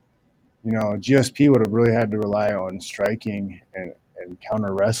GSP would have really had to rely on striking and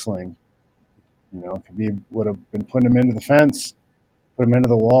counter wrestling. Khabib would have been putting him into the fence, put him into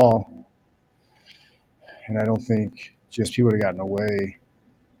the wall. And I don't think GSP would have gotten away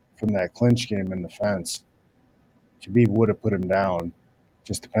from that clinch game in the fence. Khabib would have put him down.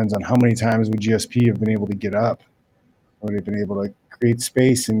 Just depends on how many times would GSP have been able to get up Would have been able to create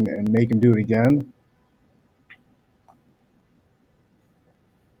space and make him do it again?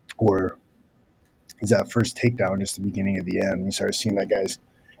 Or is that first takedown just the beginning of the end? You start seeing that guy's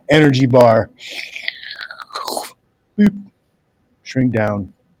energy bar boop, shrink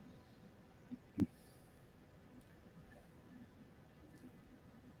down.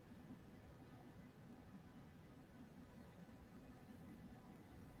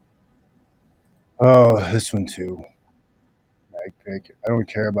 Oh, this one too. I don't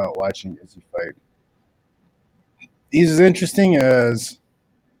care about watching Izzy fight. He's as interesting as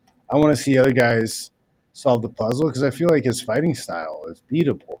I want to see other guys solve the puzzle because I feel like his fighting style is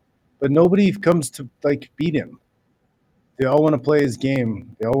beatable, but nobody comes to like beat him. They all want to play his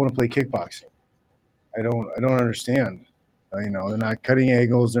game. They all want to play kickboxing. I don't understand. They're not cutting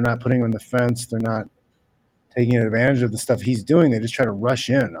angles. They're not putting him on the fence. They're not taking advantage of the stuff he's doing. They just try to rush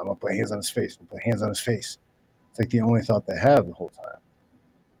in. I'm gonna put hands on his face. I'm gonna put hands on his face. It's like the only thought they have the whole time.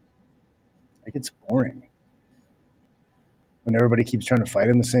 Like it's boring when everybody keeps trying to fight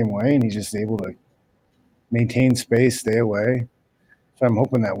him the same way, and he's just able to maintain space, stay away. So I'm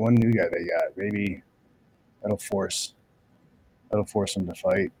hoping that one new guy they got, maybe that'll force him to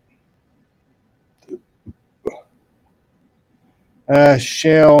fight.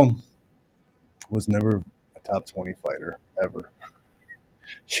 Shale was never a top 20 fighter ever.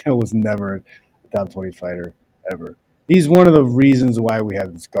 Shale was never a top 20 fighter ever. He's one of the reasons why we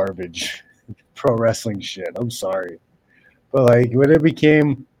have this garbage pro wrestling shit. I'm sorry. But like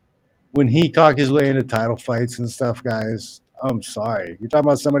when he talked his way into title fights and stuff, guys, I'm sorry. You're talking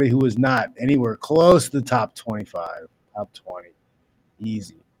about somebody who was not anywhere close to the top 25, top 20.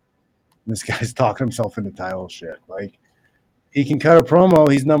 Easy. And this guy's talking himself into title shit. Like, he can cut a promo.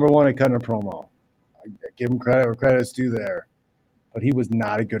 He's number one at cutting a promo. I give him credit where credit's due there. But he was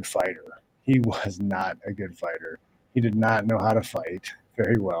not a good fighter. He was not a good fighter. He did not know how to fight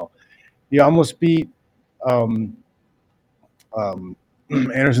very well. He almost beat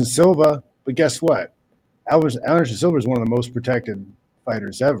Anderson Silva, but guess what? Anderson Silva is one of the most protected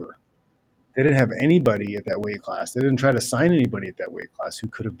fighters ever. They didn't have anybody at that weight class. They didn't try to sign anybody at that weight class who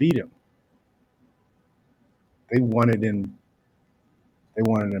could have beat him. They wanted in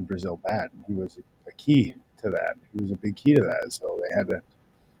Brazil bad. He was a key to that. He was a big key to that. So they had to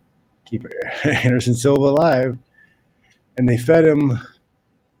keep Anderson Silva alive, and they fed him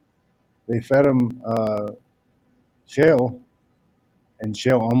Shale, and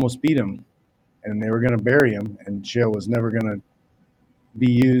Shale almost beat him, and they were going to bury him, and Shale was never going to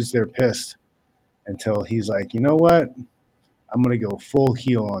be used. They're pissed until he's like, you know what? I'm going to go full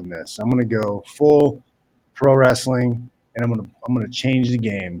heel on this. I'm going to go full pro wrestling, and I'm going to change the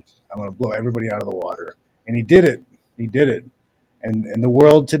game. I'm going to blow everybody out of the water. And he did it. He did it. And the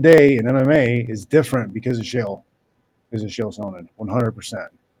world today in MMA is different because of Chael. Because of Chael Sonnen, 100%.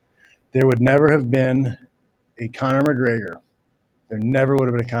 There would never have been a Conor McGregor. There never would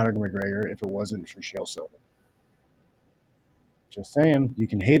have been a Conor McGregor if it wasn't for Chael Sonnen. Just saying. You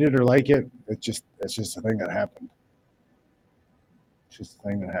can hate it or like it. That's just a thing that happened. It's just a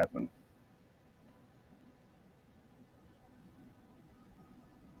thing that happened.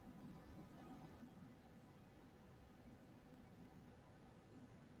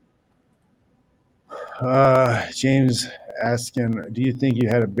 James asking, do you think you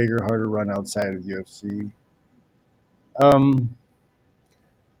had a bigger, harder run outside of UFC?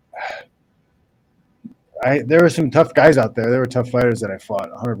 There were some tough guys out there. There were tough fighters that I fought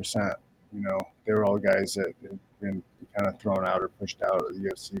 100%. They were all guys that had been kind of thrown out or pushed out of the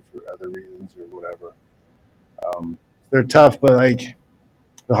UFC for other reasons or whatever. They're tough, but like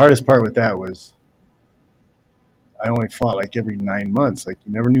the hardest part with that was I only fought like every 9 months. Like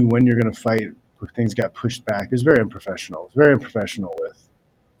you never knew when you're going to fight. Things got pushed back. It was very unprofessional. It's very unprofessional with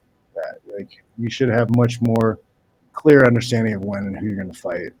that. Like you should have much more clear understanding of when and who you're going to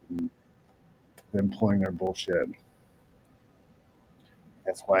fight than pulling their bullshit.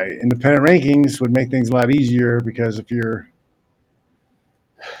 That's why independent rankings would make things a lot easier because if you're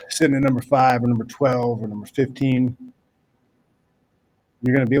sitting at number 5 or number 12 or number 15,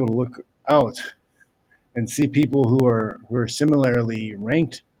 you're going to be able to look out and see people who are similarly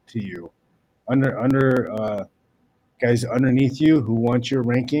ranked to you. Under guys underneath you who want your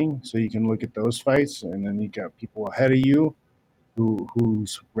ranking, so you can look at those fights, and then you got people ahead of you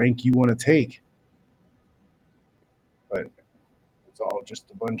whose rank you want to take. But it's all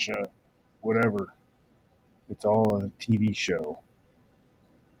just a bunch of whatever. It's all a TV show.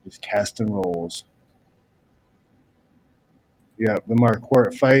 Just casting rolls. Yeah, the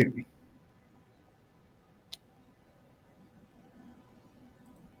Marquardt fight.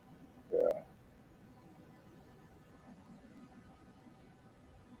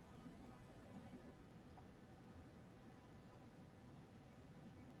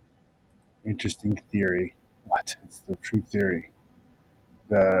 Interesting theory. What? It's the true theory.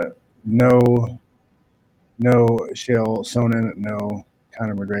 The no Chael Sonnen, no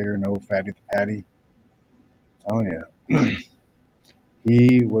Conor McGregor, no Fatty the Patty. I'm telling you.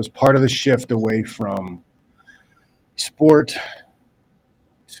 He was part of the shift away from sport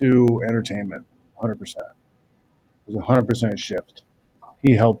to entertainment. 100%. It was a 100% shift.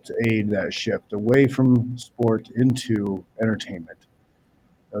 He helped aid that shift away from sport into entertainment.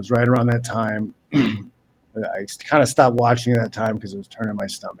 It was right around that time. I kind of stopped watching at that time because it was turning my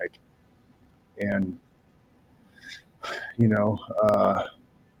stomach. And, you know,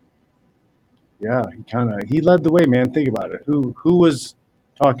 yeah, he led the way, man. Think about it. Who was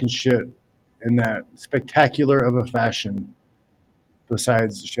talking shit in that spectacular of a fashion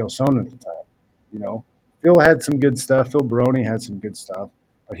besides Chael Sonnen at the time? You know, Phil had some good stuff. Phil Baroni had some good stuff,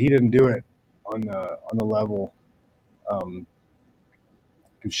 but he didn't do it on the level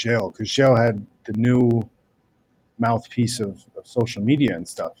because Chael had the new mouthpiece of social media and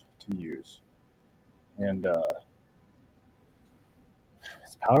stuff to use, and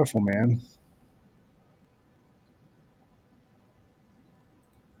it's powerful, man.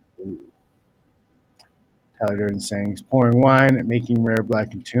 Ooh. Tyler Durden saying he's pouring wine and making rare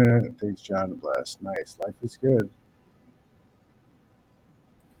black and tuna. Thanks, John. Bless. Nice. Life is good.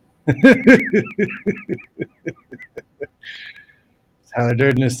 Tyler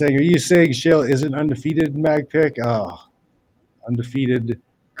Durden is saying, are you saying Chael isn't undefeated in Mag Pick? Oh, undefeated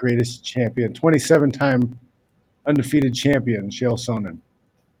greatest champion, 27-time undefeated champion, Chael Sonnen.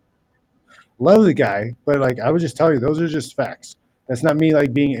 Love the guy, but like I would just tell you, those are just facts. That's not me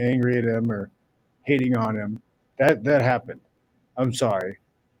like being angry at him or hating on him. That happened. I'm sorry.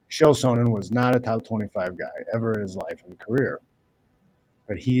 Chael Sonnen was not a top 25 guy ever in his life and career.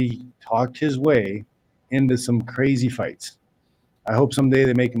 But he talked his way into some crazy fights. I hope someday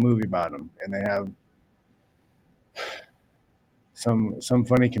they make a movie about him and they have some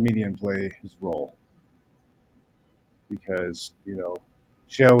funny comedian play his role. Because,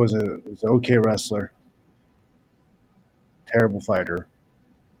 Chael was an okay wrestler, terrible fighter,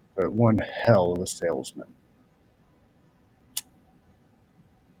 but one hell of a salesman.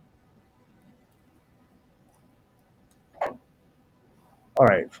 All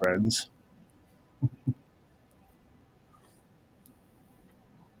right, friends.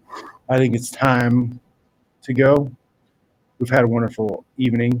 I think it's time to go. We've had a wonderful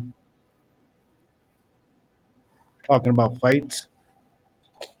evening talking about fights.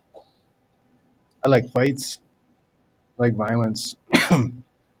 I like fights. I like violence. I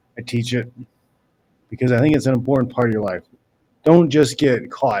teach it because I think it's an important part of your life. Don't just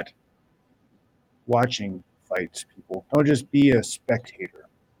get caught watching fights, people. Don't just be a spectator.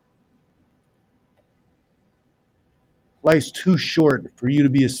 Life's too short for you to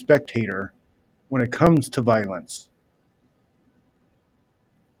be a spectator when it comes to violence.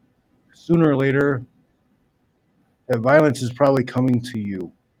 Sooner or later, that violence is probably coming to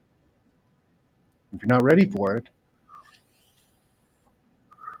you. If you're not ready for it,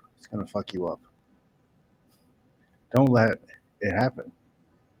 it's going to fuck you up. Don't let it happen.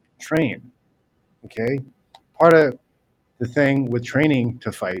 Train, okay? Part of the thing with training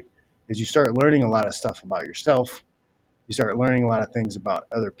to fight is you start learning a lot of stuff about yourself. You start learning a lot of things about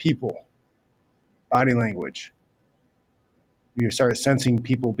other people, body language. You start sensing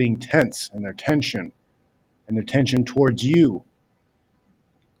people being tense and their tension towards you.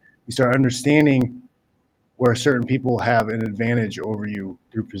 You start understanding where certain people have an advantage over you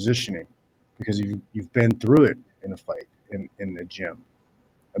through positioning because you've been through it in a fight, in the gym,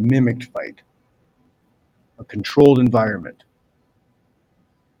 a mimicked fight, a controlled environment.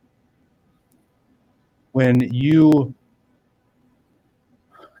 When you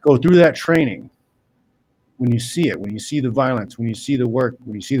go through that training, when you see it, when you see the violence, when you see the work,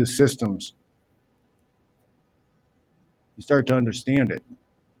 when you see the systems, you start to understand it.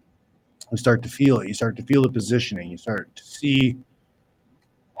 You start to feel it. You start to feel the positioning. You start to see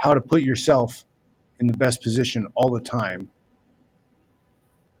how to put yourself in the best position all the time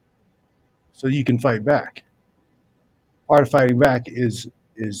so you can fight back. Part of fighting back is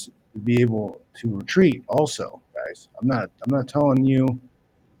to be able to retreat also, guys. I'm not telling you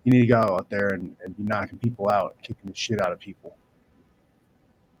need to go out there and be knocking people out, kicking the shit out of people.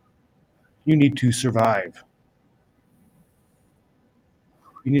 You need to survive.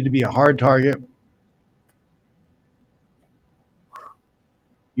 You need to be a hard target.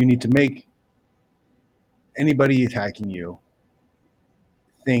 You need to make anybody attacking you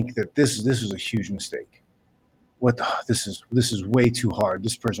think that this is a huge mistake. This is way too hard.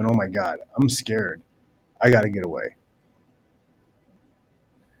 This person, oh my God, I'm scared. I got to get away.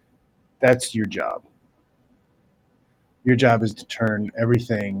 That's your job. Your job is to turn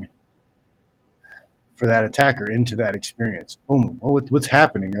everything for that attacker into that experience. Boom. Oh, what's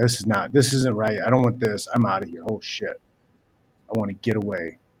happening? This isn't right. I don't want this. I'm out of here. Oh shit. I want to get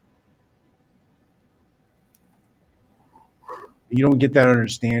away. You don't get that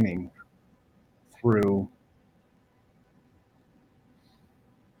understanding through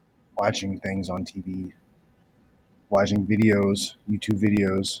watching things on TV, watching videos, YouTube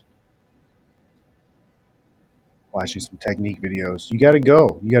videos, watching some technique videos. You got to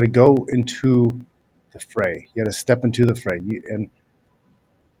go. You got to go into the fray. You got to step into the fray. And it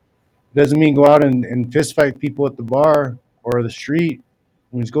doesn't mean go out and fist fight people at the bar or the street.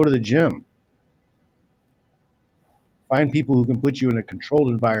 Just go to the gym. Find people who can put you in a controlled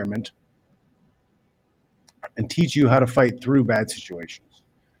environment and teach you how to fight through bad situations.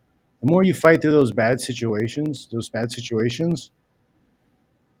 The more you fight through those bad situations, the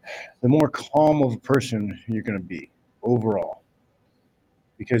more calm of a person you're going to be overall.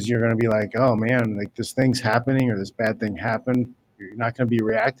 Because you're going to be like, oh man, like this thing's happening or this bad thing happened. You're not going to be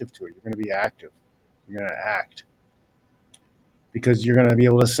reactive to it. You're going to be active. You're going to act. Because you're going to be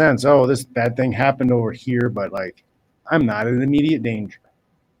able to sense, oh, this bad thing happened over here, but like I'm not in immediate danger.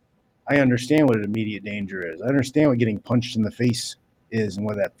 I understand what an immediate danger is. I understand what getting punched in the face is and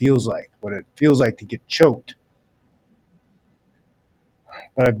what that feels like, what it feels like to get choked.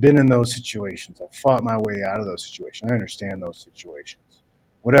 But I've been in those situations. I've fought my way out of those situations. I understand those situations.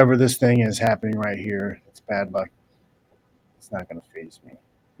 Whatever this thing is happening right here, it's bad luck. It's not going to faze me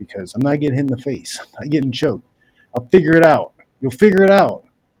because I'm not getting hit in the face. I'm not getting choked. I'll figure it out. You'll figure it out.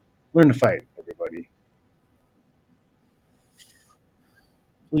 Learn to fight, everybody.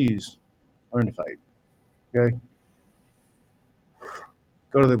 Please learn to fight. Okay?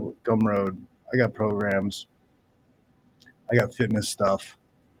 Go to the Gumroad. I got programs. I got fitness stuff.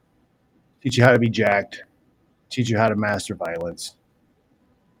 Teach you how to be jacked. Teach you how to master violence.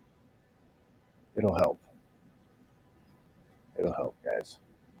 It'll help. It'll help, guys.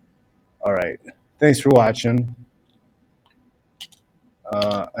 All right. Thanks for watching.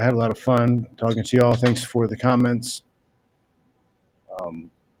 I had a lot of fun talking to y'all. Thanks for the comments.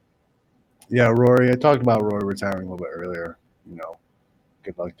 Yeah, Rory. I talked about Rory retiring a little bit earlier.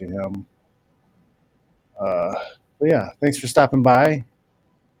 Good luck to him. But yeah, thanks for stopping by.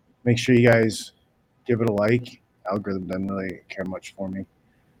 Make sure you guys give it a like. Algorithm doesn't really care much for me.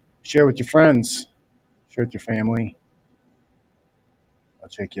 Share with your friends. Share with your family. I'll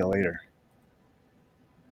check you later.